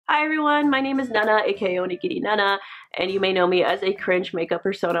Hi everyone, my name is Nana, aka onigiri.nana, and you may know me as a cringe makeup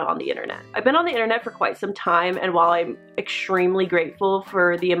persona on the internet. I've been on the internet for quite some time, and while I'm extremely grateful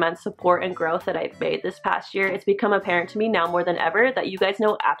for the immense support and growth that I've made this past year, it's become apparent to me now more than ever that you guys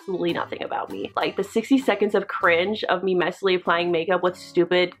know absolutely nothing about me. Like, the 60 seconds of cringe of me messily applying makeup with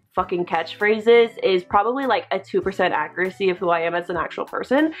stupid fucking catchphrases is probably like a 2% accuracy of who I am as an actual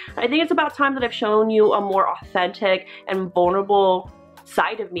person. I think it's about time that I've shown you a more authentic and vulnerable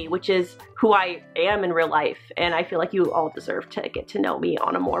side of me, which is who I am in real life, and I feel like you all deserve to get to know me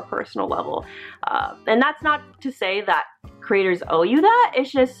on a more personal level. And that's not to say that creators owe you that,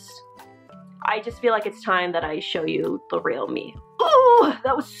 it's just, I just feel like it's time that I show you the real me. Ooh,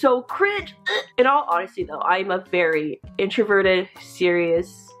 that was so cringe. In all honesty though, I'm a very introverted,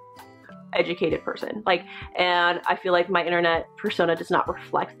 serious, educated person, and I feel like my internet persona does not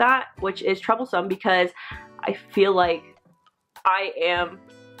reflect that, which is troublesome because I feel like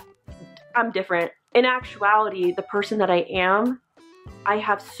I'm different. In actuality, the person that I am, I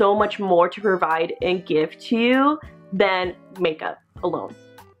have so much more to provide and give to you than makeup alone.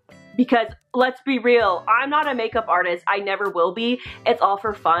 Because let's be real, I'm not a makeup artist. I never will be. It's all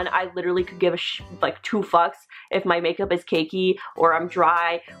for fun. I literally could give like 2 fucks if my makeup is cakey or I'm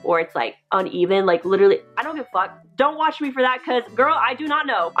dry or it's like uneven. Like, literally, I don't give a fuck. Don't watch me for that because, girl, I do not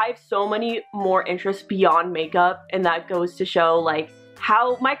know. I have so many more interests beyond makeup, and that goes to show like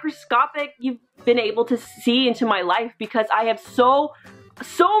how microscopic you've been able to see into my life, because I have so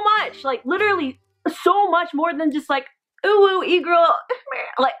much, like literally so much more than just like ooh, e-girl,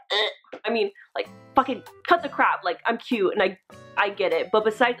 like, I mean, like, fucking cut the crap, like, I'm cute, and I get it, but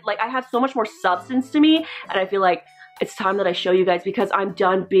besides, like, I have so much more substance to me, and I feel like it's time that I show you guys, because I'm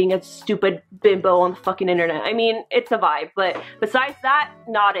done being a stupid bimbo on the fucking internet. I mean, it's a vibe, but besides that,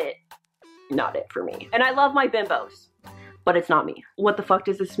 not it for me. And I love my bimbos, but it's not me. What the fuck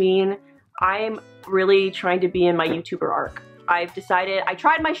does this mean? I'm really trying to be in my YouTuber arc. I've decided, I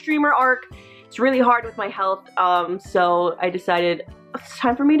tried my streamer arc. It's really hard with my health, so I decided it's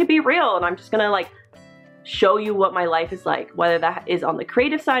time for me to be real, and I'm just gonna like show you what my life is like, whether that is on the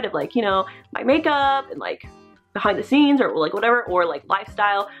creative side of like, you know, my makeup and like behind the scenes or like whatever, or like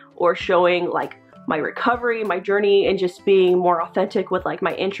lifestyle, or showing like my recovery, my journey, and just being more authentic with like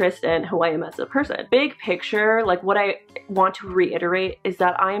my interest and who I am as a person. Big picture, like what I want to reiterate is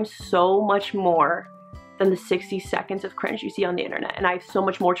that I am so much more than the 60 seconds of cringe you see on the internet, and I have so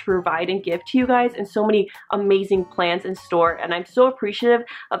much more to provide and give to you guys, and so many amazing plans in store, and I'm so appreciative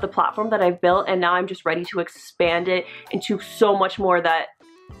of the platform that I've built, and now I'm just ready to expand it into so much more that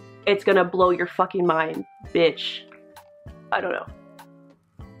it's gonna blow your fucking mind, bitch. I don't know.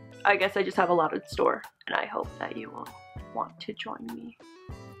 I guess I just have a lot in store, and I hope that you will want to join me.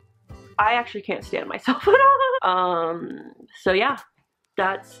 I actually can't stand myself at all. So yeah,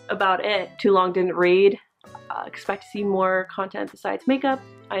 that's about it. Too long didn't read. Expect to see more content besides makeup.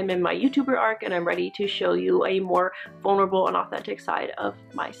 I'm in my YouTuber arc, and I'm ready to show you a more vulnerable and authentic side of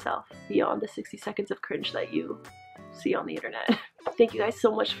myself beyond the 60 seconds of cringe that you see on the internet. Thank you guys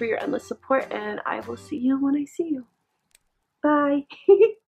so much for your endless support, and I will see you when I see you. Bye.